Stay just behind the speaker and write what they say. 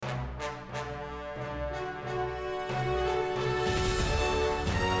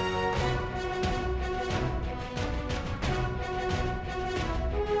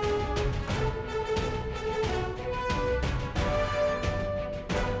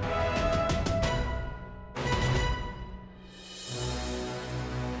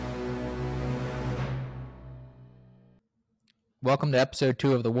Welcome to episode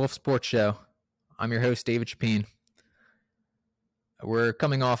 2 of the Wolf Sports Show. I'm your host, David Chapin. We're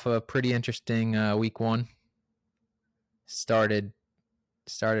coming off a pretty interesting week one. Started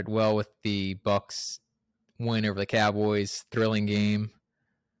well with the Bucks win over the Cowboys, thrilling game.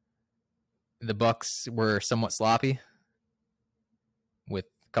 The Bucks were somewhat sloppy with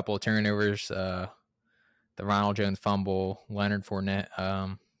a couple of turnovers. The Ronald Jones fumble, Leonard Fournette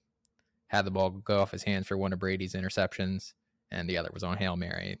had the ball go off his hands for one of Brady's interceptions, and the other was on Hail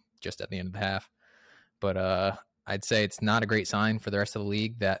Mary just at the end of the half. But I'd say it's not a great sign for the rest of the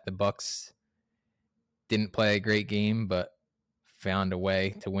league that the Bucks didn't play a great game, but found a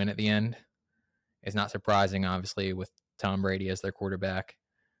way to win at the end. It's not surprising, obviously, with Tom Brady as their quarterback,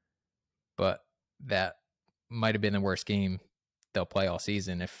 but that might have been the worst game they'll play all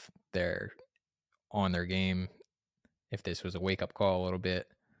season if they're on their game, if this was a wake-up call a little bit.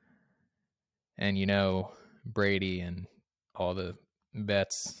 And Brady and all the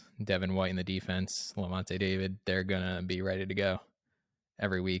vets, Devin White in the defense, Lavonte David, they're going to be ready to go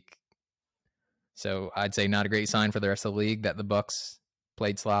every week. So I'd say not a great sign for the rest of the league that the Bucks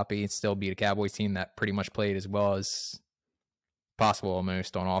played sloppy, still beat a Cowboys team that pretty much played as well as possible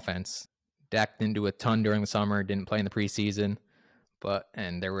almost on offense. Dak didn't do a ton during the summer, didn't play in the preseason,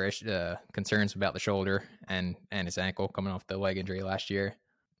 and there were concerns about the shoulder and his ankle coming off the leg injury last year.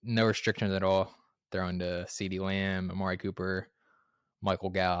 No restrictions at all. Throwing to CeeDee Lamb, Amari Cooper, Michael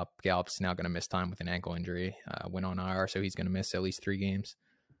Gallup. Gallup's now going to miss time with an ankle injury. Went on IR, so he's going to miss at least 3 games.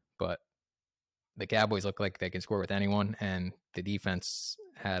 But the Cowboys look like they can score with anyone, and the defense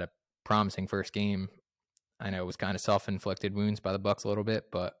had a promising first game. I know it was kind of self-inflicted wounds by the Bucks a little bit,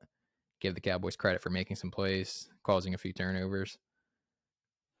 but give the Cowboys credit for making some plays, causing a few turnovers.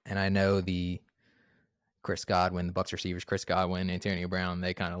 And I know the Bucks receivers, Chris Godwin, Antonio Brown,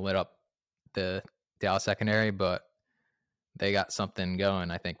 they kind of lit up the Dallas secondary, but they got something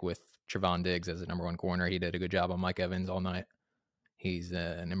going, I think, with Trevon Diggs as the number 1 corner. He did a good job on Mike Evans all night. He's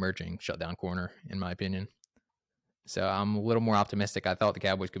an emerging shutdown corner, in my opinion. So I'm a little more optimistic. I thought the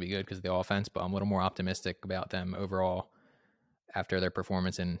Cowboys could be good because of the offense, but I'm a little more optimistic about them overall after their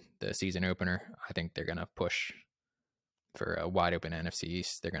performance in the season opener. I think they're going to push for a wide open NFC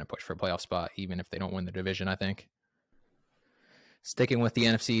East. They're going to push for a playoff spot, even if they don't win the division, I think. Sticking with the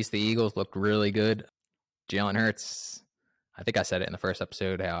NFC East, the Eagles looked really good. Jalen Hurts, I think I said it in the first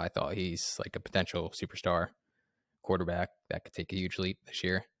episode, how I thought he's like a potential superstar quarterback that could take a huge leap this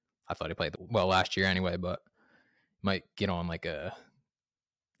year. I thought he played well last year anyway, but might get on like a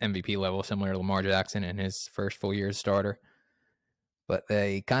MVP level similar to Lamar Jackson in his first full year as starter. But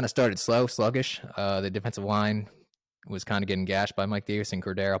they kind of started slow, sluggish. The defensive line was kind of getting gashed by Mike Davis and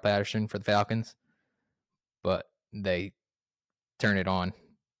Cordero Patterson for the Falcons, but they turned it on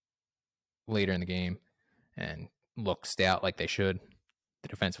later in the game and looked stout like they should. The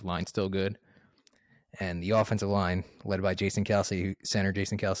defensive line's still good. And the offensive line, led by Jason Kelce, center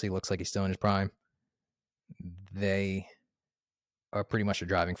Jason Kelce, looks like he's still in his prime. They are pretty much a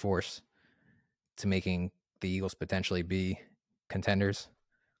driving force to making the Eagles potentially be contenders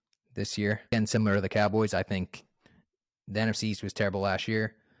this year. Again, similar to the Cowboys, I think the NFC East was terrible last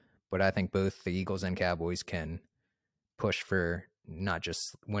year, but I think both the Eagles and Cowboys can push for not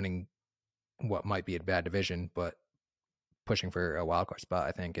just winning what might be a bad division, but pushing for a wildcard spot,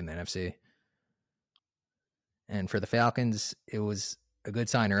 I think, in the NFC. And for the Falcons, it was a good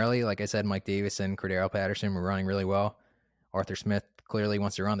sign early. Like I said, Mike Davis and Cordero Patterson were running really well. Arthur Smith clearly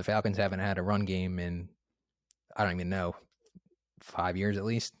wants to run. The Falcons haven't had a run game in, I don't even know, 5 years at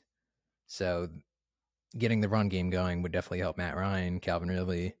least. So getting the run game going would definitely help Matt Ryan, Calvin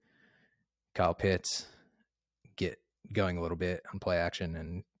Ridley, Kyle Pitts get going a little bit on play action.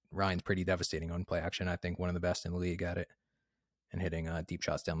 And Ryan's pretty devastating on play action. I think one of the best in the league at it and hitting deep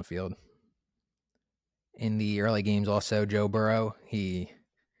shots down the field. In the early games also, Joe Burrow, he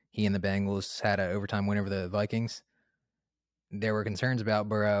and the Bengals had an overtime win over the Vikings. There were concerns about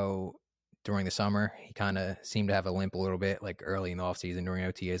Burrow during the summer. He kind of seemed to have a limp a little bit, like early in the offseason during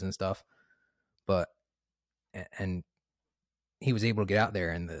OTAs and stuff. And he was able to get out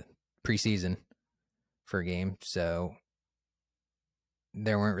there in the preseason for a game, so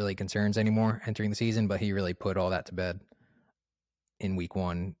there weren't really concerns anymore entering the season, but he really put all that to bed in week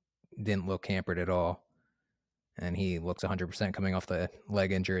 1. Didn't look hampered at all, and he looks 100% coming off the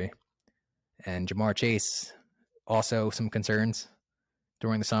leg injury. And Jamar Chase, also some concerns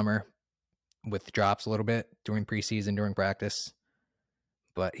during the summer with drops a little bit during preseason, during practice.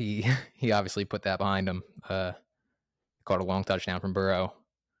 But he obviously put that behind him. Caught a long touchdown from Burrow.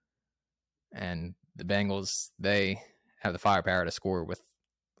 And the Bengals, they have the firepower to score with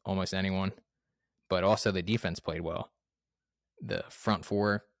almost anyone. But also the defense played well. The front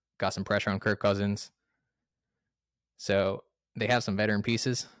four got some pressure on Kirk Cousins. So they have some veteran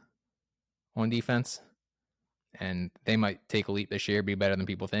pieces on defense, and they might take a leap this year, be better than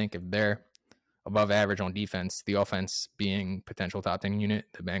people think. If they're above average on defense, the offense being potential top 10 unit,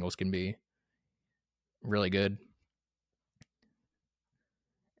 the Bengals can be really good.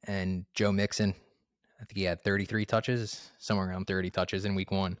 And Joe Mixon, I think he had 33 touches, somewhere around 30 touches in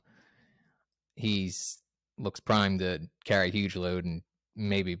week 1. He's looks primed to carry a huge load and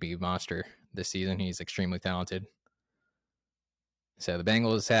maybe be a monster this season. He's extremely talented. So the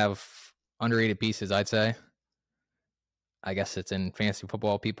Bengals have underrated pieces, I'd say. I guess it's in fantasy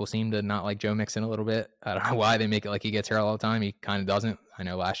football. People seem to not like Joe Mixon a little bit. I don't know why they make it like he gets hurt all the time. He kind of doesn't. I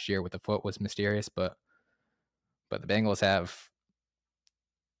know last year with the foot was mysterious, but the Bengals have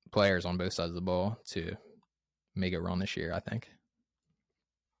players on both sides of the ball to make it run this year, I think.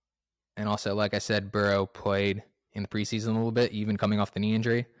 And also, like I said, Burrow played in the preseason a little bit, even coming off the knee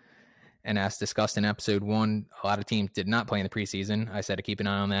injury. And as discussed in episode 1, a lot of teams did not play in the preseason. I said to keep an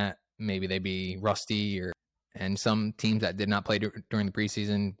eye on that. Maybe they'd be rusty, and some teams that did not play during the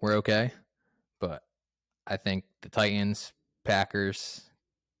preseason were okay. But I think the Titans, Packers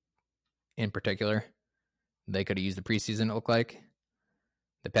in particular, they could have used the preseason, it looked like.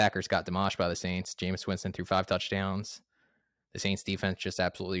 The Packers got demolished by the Saints. Jameis Winston threw 5 touchdowns. The Saints defense just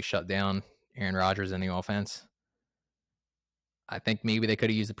absolutely shut down Aaron Rodgers and the offense. I think maybe they could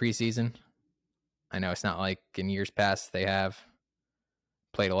have used the preseason. I know it's not like in years past they have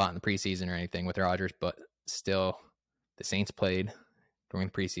played a lot in the preseason or anything with Rodgers, but still the Saints played during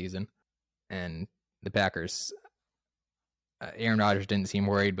the preseason. And the Packers, Aaron Rodgers didn't seem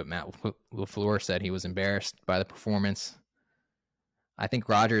worried, but Matt LaFleur said he was embarrassed by the performance. I think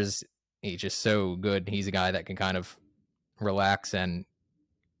Rodgers, he's just so good. He's a guy that can kind of relax and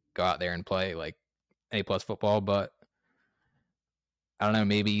go out there and play like A-plus football, but I don't know,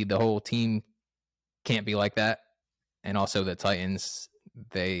 maybe the whole team can't be like that. And also the Titans,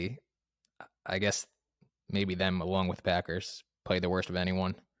 I guess maybe them along with the Packers play the worst of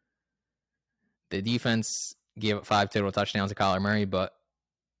anyone. The defense gave up 5 total touchdowns to Kyler Murray, but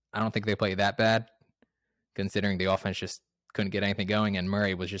I don't think they played that bad considering the offense just couldn't get anything going, and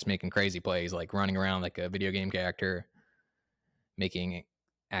Murray was just making crazy plays, like running around like a video game character, making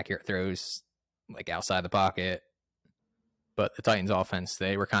accurate throws like outside the pocket. But the Titans offense,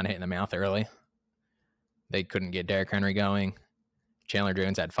 they were kind of hitting the mouth early. They couldn't get Derrick Henry going. Chandler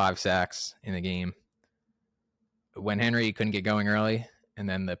Jones had 5 sacks in the game. When Henry couldn't get going early, and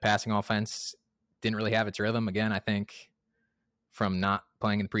then the passing offense didn't really have its rhythm, again, I think from not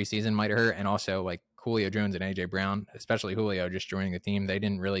playing in the preseason might have hurt, and also like Julio Jones and A.J. Brown, especially Julio just joining the team, they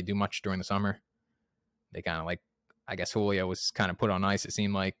didn't really do much during the summer. They kind of like, I guess Julio was kind of put on ice. It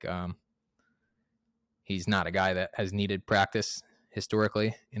seemed like he's not a guy that has needed practice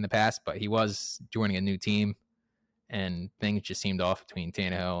historically in the past, but he was joining a new team, and things just seemed off between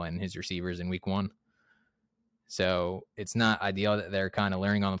Tannehill and his receivers in week 1. So it's not ideal that they're kind of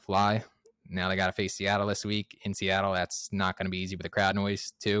learning on the fly. Now they got to face Seattle this week. In Seattle, that's not going to be easy with the crowd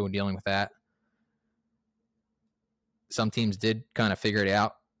noise, too, dealing with that. Some teams did kind of figure it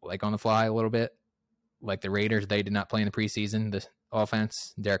out, like on the fly a little bit. Like the Raiders, they did not play in the preseason. The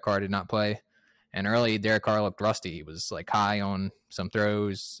offense, Derek Carr did not play. And early, Derek Carr looked rusty. He was like high on some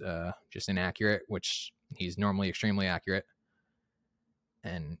throws, just inaccurate, which he's normally extremely accurate.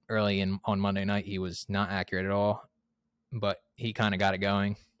 And early on Monday night, he was not accurate at all, but he kind of got it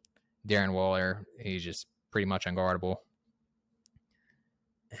going. Darren Waller, he's just pretty much unguardable.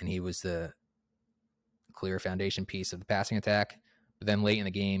 And he was the clear foundation piece of the passing attack. But then late in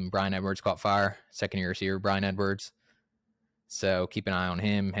the game, Bryan Edwards caught fire. Second-year receiver, Bryan Edwards. So keep an eye on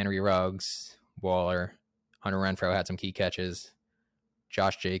him. Henry Ruggs, Waller, Hunter Renfrow had some key catches.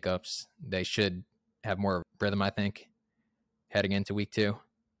 Josh Jacobs, they should have more rhythm, I think, heading into week 2.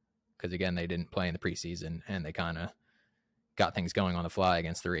 Because, again, they didn't play in the preseason, and they kind of got things going on the fly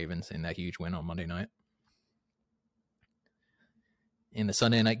against the Ravens in that huge win on Monday night. In the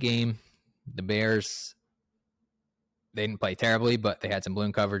Sunday night game, the Bears, they didn't play terribly, but they had some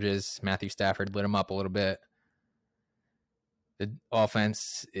blown coverages. Matthew Stafford lit them up a little bit. The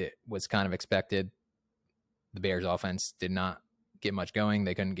offense, it was kind of expected. The Bears' offense did not get much going.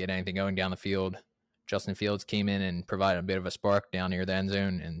 They couldn't get anything going down the field. Justin Fields came in and provided a bit of a spark down near the end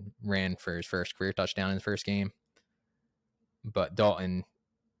zone and ran for his first career touchdown in his first game. But Dalton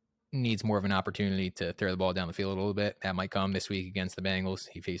needs more of an opportunity to throw the ball down the field a little bit. That might come this week against the Bengals.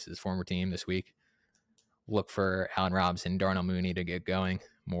 He faces his former team this week. Look for Allen Robinson, Darnell Mooney to get going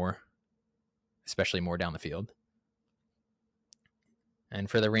more, especially more down the field. And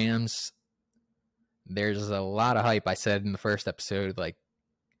for the Rams, there's a lot of hype. I said in the first episode, like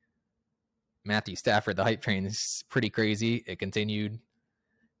Matthew Stafford, the hype train is pretty crazy. It continued.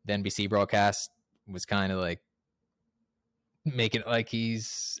 The NBC broadcast was kind of like making it like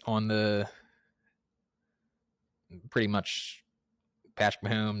he's on the pretty much Patrick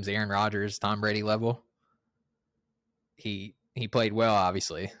Mahomes, Aaron Rodgers, Tom Brady level. He played well,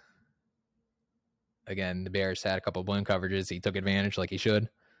 obviously. Again, the Bears had a couple of blown coverages. He took advantage like he should.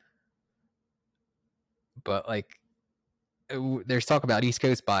 But like, there's talk about East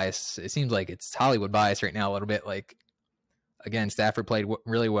Coast bias. It seems like it's Hollywood bias right now a little bit. Like, again, Stafford played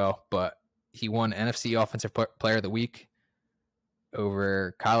really well, but he won NFC Offensive Player of the Week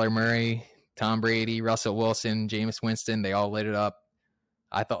over Kyler Murray, Tom Brady, Russell Wilson, Jameis Winston. They all lit it up.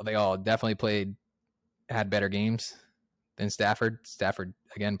 I thought they all definitely had better games than Stafford. Stafford,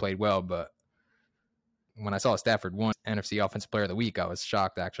 again, played well, but when I saw Stafford won NFC Offensive Player of the Week, I was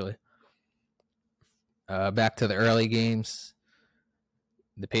shocked, actually. Back to the early games,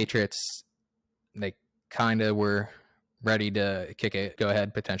 the Patriots, they kind of were ready to kick a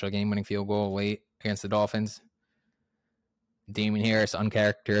go-ahead potential game-winning field goal late against the Dolphins. Damien Harris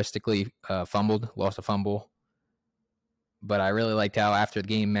uncharacteristically lost a fumble. But I really liked how after the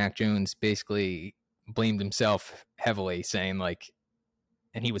game, Mac Jones basically blamed himself heavily, saying like,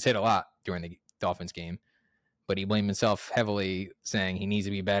 and he was hit a lot during the Dolphins game, but he blamed himself heavily, saying he needs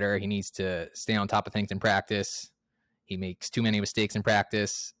to be better. He needs to stay on top of things in practice. He makes too many mistakes in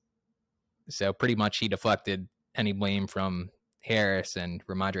practice. So pretty much he deflected any blame from Harris, and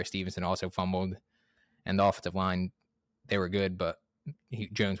Ramondre Stevenson also fumbled. And the offensive line, they were good, but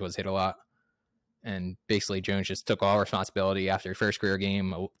Jones was hit a lot. And basically Jones just took all responsibility after his first career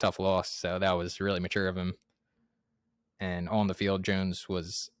game, a tough loss. So that was really mature of him. And on the field, Jones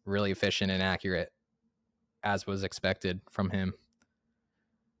was really efficient and accurate, as was expected from him.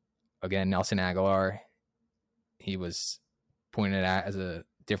 Again, Nelson Aguilar, he was pointed at as a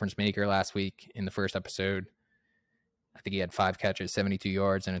difference maker last week in the first episode. I think he had 5 catches, 72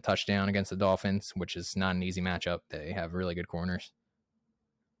 yards, and a touchdown against the Dolphins, which is not an easy matchup. They have really good corners.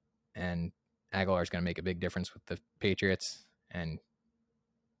 And Aguilar is going to make a big difference with the Patriots. And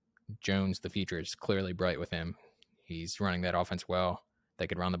Jones, the future is clearly bright with him. He's running that offense well. They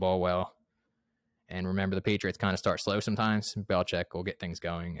could run the ball well. And remember, the Patriots kind of start slow sometimes. Belichick will get things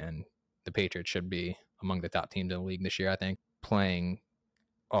going, and the Patriots should be among the top teams in the league this year, I think, playing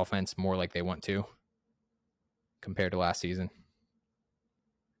offense more like they want to compared to last season.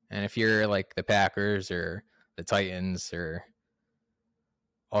 And if you're like the Packers or the Titans or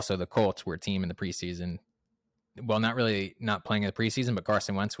also the Colts, were a team in the preseason, well, not playing in the preseason, but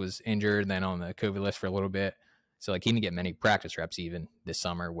Carson Wentz was injured, then on the COVID list for a little bit. So like he didn't get many practice reps even this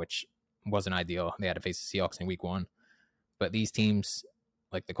summer, which wasn't ideal. They had to face the Seahawks in week 1. But these teams,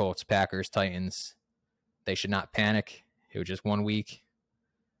 like the Colts, Packers, Titans, they should not panic. It was just 1 week.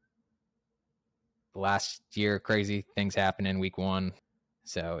 Last year, crazy things happened in week 1.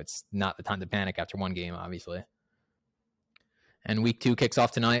 So it's not the time to panic after 1 game, obviously. And week 2 kicks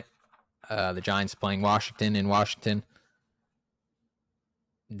off tonight. The Giants playing Washington in Washington.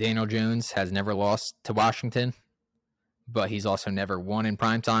 Daniel Jones has never lost to Washington, but he's also never won in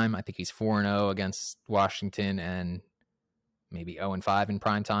primetime. I think he's 4-0 against Washington and maybe 0-5 in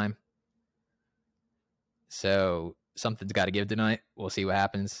primetime. So something's got to give tonight. We'll see what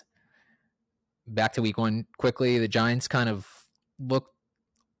happens. Back to week 1 quickly. The Giants kind of look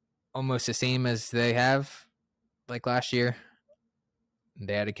almost the same as they have like last year.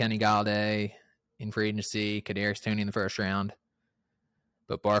 They had a Kenny Galladay in free agency, Kadarius Toney in the first round.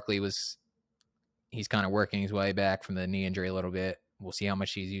 But Barkley he's kind of working his way back from the knee injury a little bit. We'll see how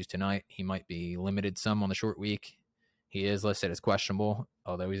much he's used tonight. He might be limited some on the short week. He is listed as questionable,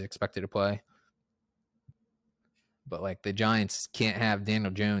 although he's expected to play. But like the Giants can't have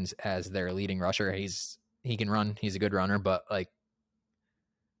Daniel Jones as their leading rusher. He can run. He's a good runner, but like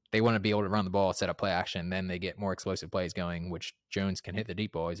they want to be able to run the ball, set up play action. Then they get more explosive plays going, which Jones can hit the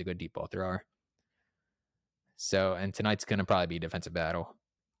deep ball. He's a good deep ball thrower. So, and tonight's going to probably be a defensive battle.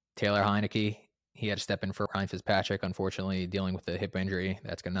 Taylor Heineke, he had to step in for Ryan Fitzpatrick, unfortunately, dealing with the hip injury.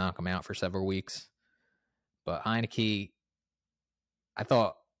 That's going to knock him out for several weeks. But Heineke, I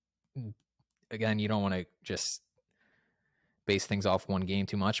thought, again, you don't want to just base things off 1 game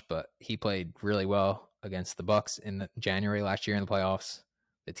too much, but he played really well against the Bucs in January last year in the playoffs.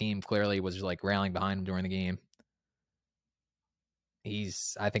 The team clearly was like rallying behind him during the game.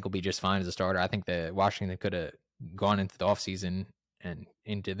 I think will be just fine as a starter. I think that Washington could have gone into the offseason and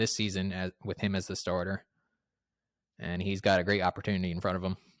into this season with him as the starter. And he's got a great opportunity in front of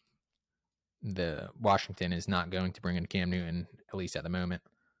him. The Washington is not going to bring in Cam Newton, at least at the moment.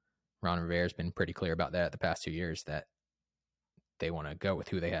 Ron Rivera's been pretty clear about that the past 2 years, that they want to go with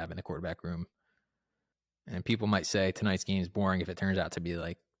who they have in the quarterback room. And people might say tonight's game is boring if it turns out to be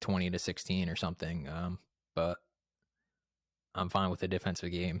like 20-16 or something. But I'm fine with the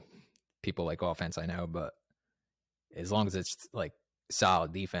defensive game. People like offense, I know, but as long as it's like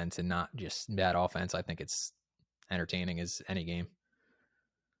solid defense and not just bad offense, I think it's entertaining as any game.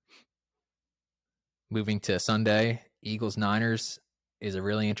 Moving to Sunday, Eagles-Niners is a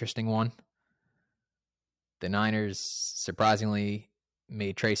really interesting one. The Niners surprisingly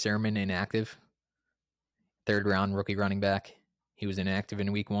made Trey Sermon inactive. 3rd-round rookie running back. He was inactive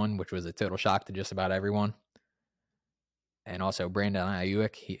in week 1, which was a total shock to just about everyone. And also Brandon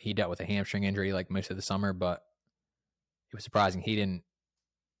Ayuk, he dealt with a hamstring injury like most of the summer, but it was surprising he didn't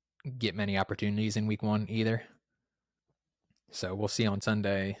get many opportunities in week 1 either. So we'll see on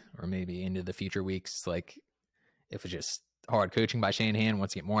Sunday, or maybe into the future weeks, like if it's just hard coaching by Shanahan,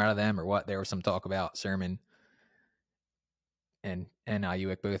 wants to get more out of them or what. There was some talk about Sermon and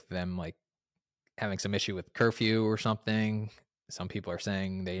Ayuk, both of them, like having some issue with curfew or something. Some people are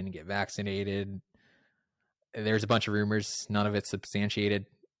saying they didn't get vaccinated. There's a bunch of rumors. None of it's substantiated.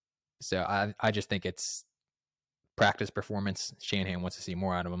 So I just think it's practice performance. Shanahan wants to see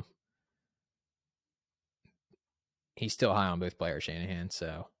more out of them. He's still high on both players, Shanahan,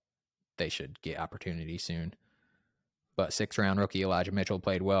 so they should get opportunity soon. But 6th-round rookie Elijah Mitchell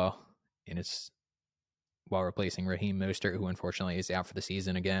played well while replacing Raheem Mostert, who unfortunately is out for the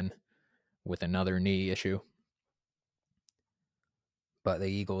season again with another knee issue. But the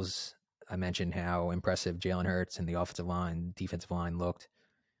Eagles, I mentioned how impressive Jalen Hurts and the offensive line, defensive line looked.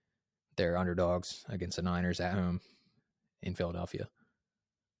 They're underdogs against the Niners at home in Philadelphia.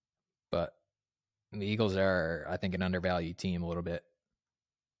 But the Eagles are, I think, an undervalued team a little bit.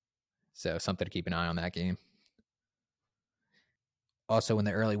 So something to keep an eye on that game. Also in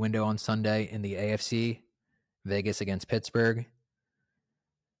the early window on Sunday in the AFC, Vegas against Pittsburgh.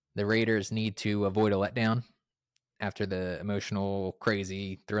 The Raiders need to avoid a letdown after the emotional,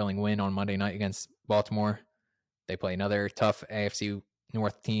 crazy, thrilling win on Monday night against Baltimore. They play another tough AFC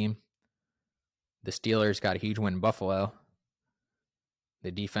North team. The Steelers got a huge win in Buffalo.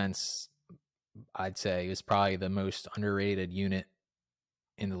 The defense, I'd say, is probably the most underrated unit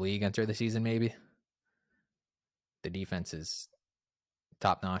in the league enter the season, maybe. The defense is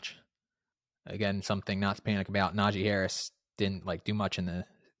top notch. Again, something not to panic about. Najee Harris didn't do much in the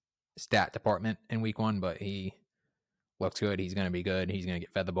stat department in week 1, but he looks good. He's going to be good. He's going to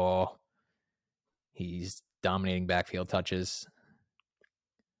get fed the ball. He's dominating backfield touches.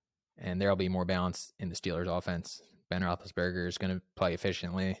 And there'll be more balance in the Steelers offense. Ben Roethlisberger is going to play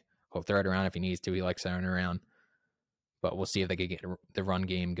efficiently. He'll throw it around if he needs to. He likes throwing it around. But we'll see if they can get the run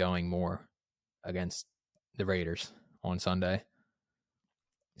game going more against the Raiders on Sunday.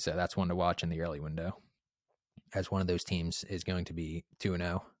 So that's one to watch in the early window, as one of those teams is going to be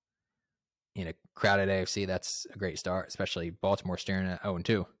 2-0. In a crowded AFC, that's a great start, especially Baltimore staring at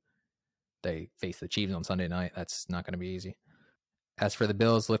 0-2. They face the Chiefs on Sunday night. That's not going to be easy. As for the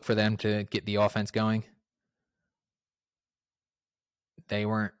Bills, look for them to get the offense going. They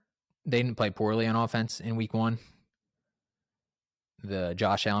didn't play poorly on offense in week 1. The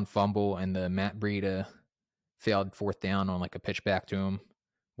Josh Allen fumble and the Matt Breida failed 4th down on a pitch back to him,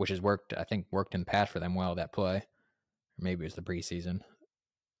 which has worked in the past for them well, that play. Or maybe it was the preseason.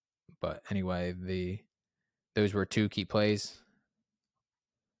 But anyway, those were 2 key plays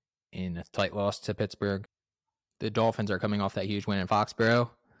in a tight loss to Pittsburgh. The Dolphins are coming off that huge win in Foxborough,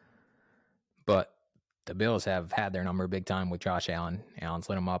 but the Bills have had their number big time with Josh Allen. Allen's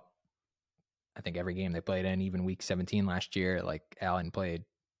lit them up, I think, every game they played in, even week 17 last year. Allen played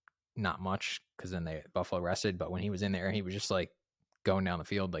not much because then Buffalo rested, but when he was in there, he was just going down the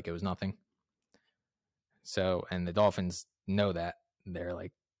field like it was nothing. So, and the Dolphins know that. They're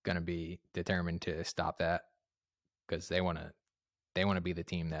going to be determined to stop that because they want to be the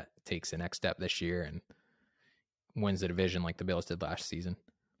team that takes the next step this year and wins the division like the Bills did last season.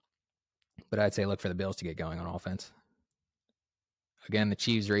 But I'd say look for the Bills to get going on offense. Again, the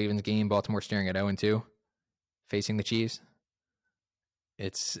Chiefs-Ravens game, Baltimore staring at 0-2, facing the Chiefs.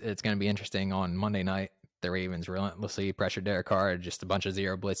 It's going to be interesting on Monday night. The Ravens relentlessly pressured Derek Carr, just a bunch of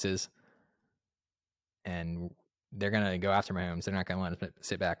zero blitzes. And they're going to go after Mahomes. They're not going to let him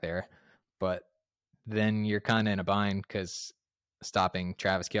sit back there. But then you're kind of in a bind because stopping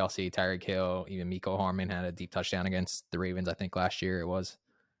Travis Kelce, Tyreek Hill, even Mecole Hardman had a deep touchdown against the Ravens, I think last year it was.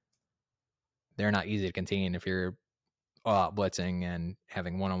 They're not easy to contain if you're all out blitzing and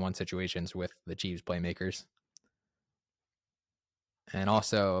having one-on-one situations with the Chiefs playmakers. And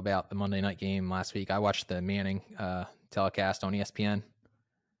also about the Monday night game last week, I watched the Manning telecast on ESPN.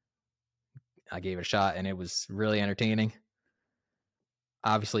 I gave it a shot, and it was really entertaining.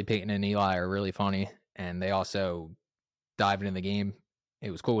 Obviously, Peyton and Eli are really funny, and they also dive into the game.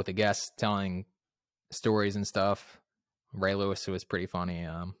 It was cool with the guests telling stories and stuff. Ray Lewis was pretty funny.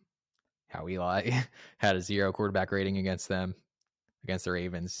 How Eli had a 0 quarterback rating against them, against the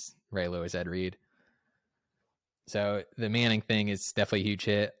Ravens. Ray Lewis, Ed Reed. So the Manning thing is definitely a huge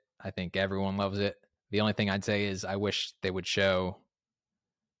hit. I think everyone loves it. The only thing I'd say is I wish they would show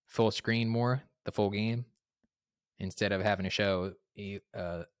full screen more, the full game, instead of having to show the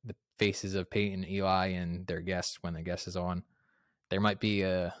faces of Peyton, Eli, and their guests when the guest is on. There might be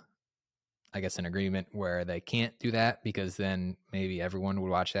an agreement where they can't do that, because then maybe everyone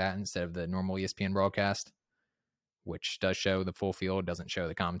would watch that instead of the normal ESPN broadcast, which does show the full field, doesn't show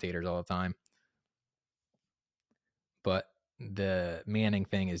the commentators all the time. But the Manning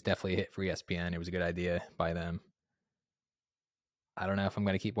thing is definitely a hit for ESPN. It was a good idea by them. I don't know if I'm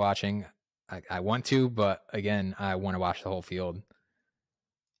going to keep watching. I want to, but again, I want to watch the whole field.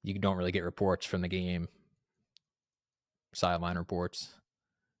 You don't really get reports from the game, sideline reports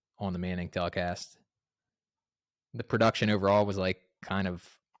on the Manning telecast. The production overall was like kind of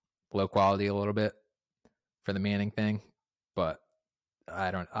low quality a little bit for the Manning thing, but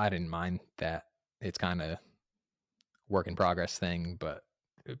I didn't mind that. It's kind of work in progress thing, but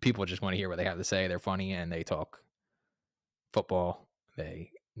people just want to hear what they have to say. They're funny and they talk football.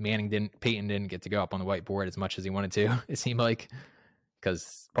 Peyton didn't get to go up on the whiteboard as much as he wanted to, it seemed like,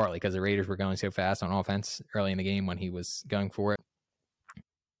 partly because the Raiders were going so fast on offense early in the game when he was going for it.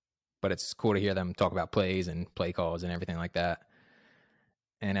 But it's cool to hear them talk about plays and play calls and everything like that.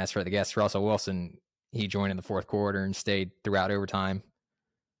 And as for the guest, Russell Wilson, he joined in the fourth quarter and stayed throughout overtime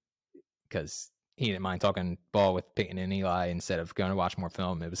because he didn't mind talking ball with Peyton and Eli instead of going to watch more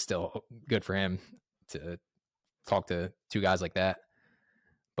film. It was still good for him to talk to two guys like that.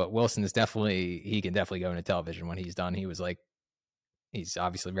 But Wilson he can definitely go into television when he's done. He's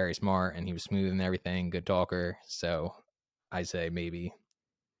obviously very smart, and he was smooth and everything, good talker. So I say maybe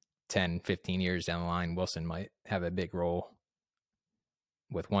 10, 15 years down the line, Wilson might have a big role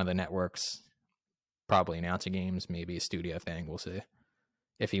with one of the networks, probably announcing games, maybe a studio thing. We'll see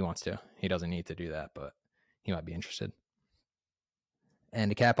if he wants to. He doesn't need to do that, but he might be interested.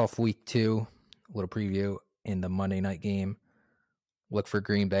 And to cap off week 2, a little preview in the Monday night game. Look for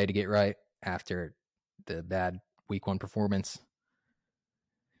Green Bay to get right after the bad week 1 performance.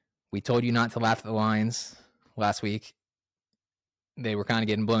 We told you not to laugh at the Lions last week. They were kind of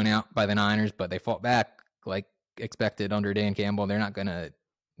getting blown out by the Niners, but they fought back like expected under Dan Campbell. They're not going to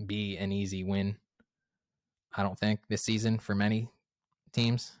be an easy win, I don't think, this season for many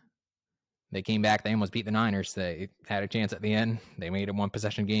teams. They came back. They almost beat the Niners. They had a chance at the end. They made a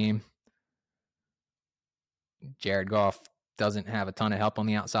 1-possession game. Jared Goff doesn't have a ton of help on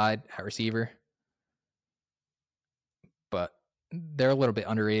the outside at receiver, but they're a little bit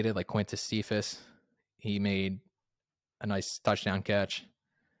underrated, like Quintus Cephas. He made a nice touchdown catch,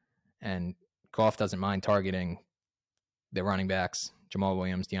 and Goff doesn't mind targeting the running backs, Jamal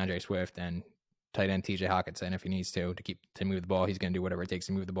Williams, DeAndre Swift, and tight end TJ Hockenson if he needs to move the ball. He's going to do whatever it takes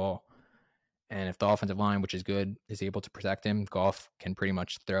to move the ball. And if the offensive line, which is good, is able to protect him, Goff can pretty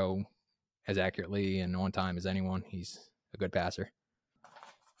much throw as accurately and on time as anyone. He's a good passer. All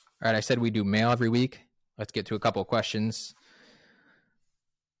right, I said we do mail every week. Let's get to a couple of questions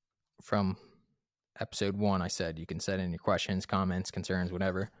from episode 1. I said you can send in your questions, comments, concerns,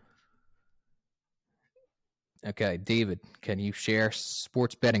 whatever. Okay, David, can you share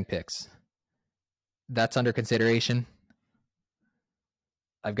sports betting picks? That's under consideration.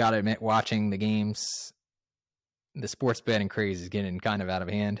 I've got to admit, watching the games, the sports betting craze is getting kind of out of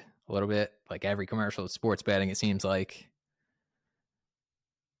hand a little bit. Like every commercial is sports betting, it seems like.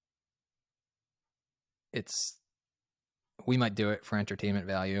 We might do it for entertainment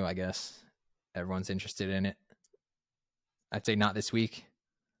value, I guess. Everyone's interested in it. I'd say not this week.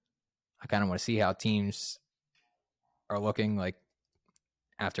 I kind of want to see how teams are looking like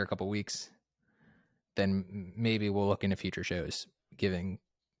after a couple weeks. Then maybe we'll look into future shows giving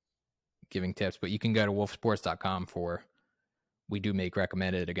tips. But you can go to wolfsports.com we do make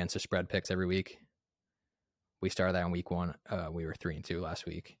recommended against the spread picks every week. We started that in week 1. We were 3-2 last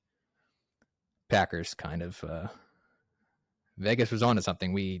week. Packers kind of Vegas was onto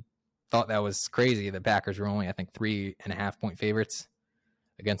something. We thought that was crazy. The Packers were only, I think, 3.5-point favorites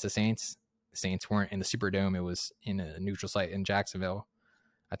against the Saints. The Saints weren't in the Superdome. It was in a neutral site in Jacksonville.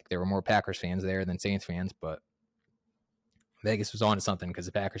 I think there were more Packers fans there than Saints fans, but Vegas was onto something because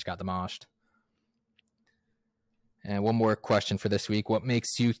the Packers got demolished. And one more question for this week. What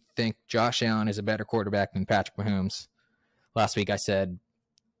makes you think Josh Allen is a better quarterback than Patrick Mahomes? Last week I said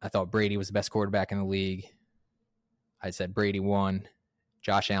I thought Brady was the best quarterback in the league. I said Brady 1,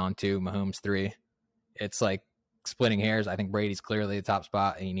 Josh Allen 2, Mahomes 3. It's like splitting hairs. I think Brady's clearly the top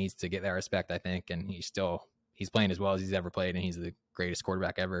spot, and he needs to get that respect, I think. And he's playing as well as he's ever played, and he's the greatest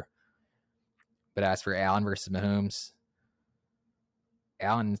quarterback ever. But as for Allen versus Mahomes,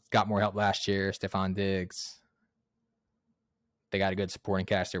 Allen got more help last year. Stephon Diggs. They got a good supporting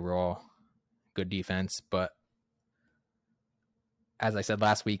cast overall. Good defense. But as I said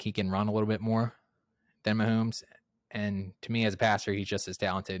last week, he can run a little bit more than Mahomes. And to me, as a passer, he's just as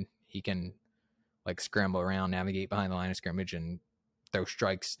talented. He can like scramble around, navigate behind the line of scrimmage, and throw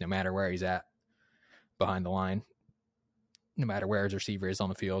strikes no matter where he's at behind the line, no matter where his receiver is on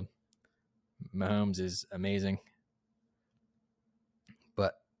the field. Mahomes is amazing.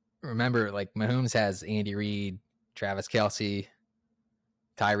 But remember, like, Mahomes has Andy Reid, Travis Kelce,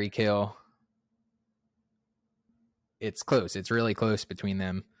 Tyreek Hill. It's close. It's really close between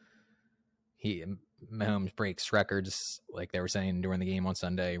them. Mahomes breaks records, like they were saying during the game on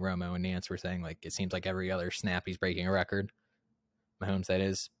Sunday. Romo and Nance were saying, like, it seems like every other snap he's breaking a record. Mahomes, that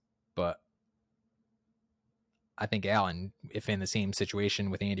is. But I think Allen, if in the same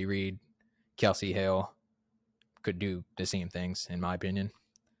situation with Andy Reid, Kelce, Hill, could do the same things, in my opinion.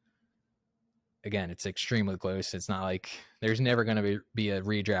 Again, it's extremely close. It's not like there's never going to be a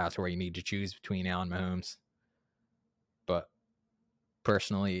redraft where you need to choose between Allen and Mahomes. But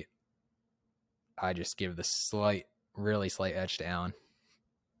personally, I just give the really slight edge to Allen.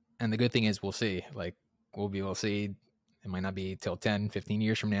 And the good thing is we'll see. Like, we'll be able to see. It might not be till 10, 15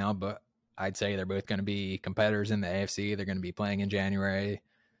 years from now, but I'd say they're both going to be competitors in the AFC. They're going to be playing in January,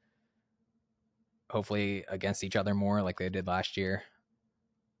 hopefully against each other more like they did last year.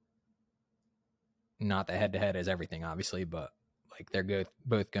 Not that head-to-head is everything, obviously, but like they're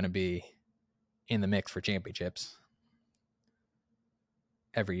both going to be in the mix for championships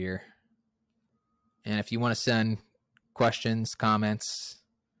every year. And if you want to send questions, comments,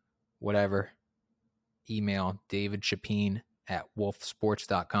 whatever, email David Chapin at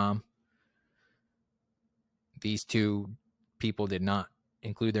wolfsports.com. These two people did not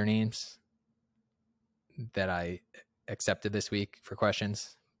include their names that I accepted this week for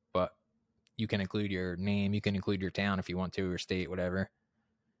questions, but you can include your name, you can include your town if you want to, or state, whatever.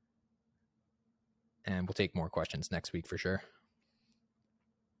 And we'll take more questions next week for sure.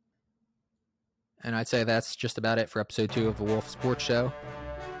 And I'd say that's just about it for episode 2 of the Wolf Sports Show.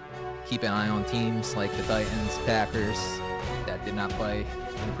 Keep an eye on teams like the Titans, Packers, that did not play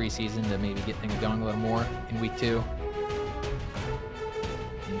in the preseason to maybe get things going a little more in week 2.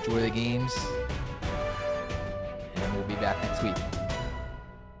 Enjoy the games, and we'll be back next week.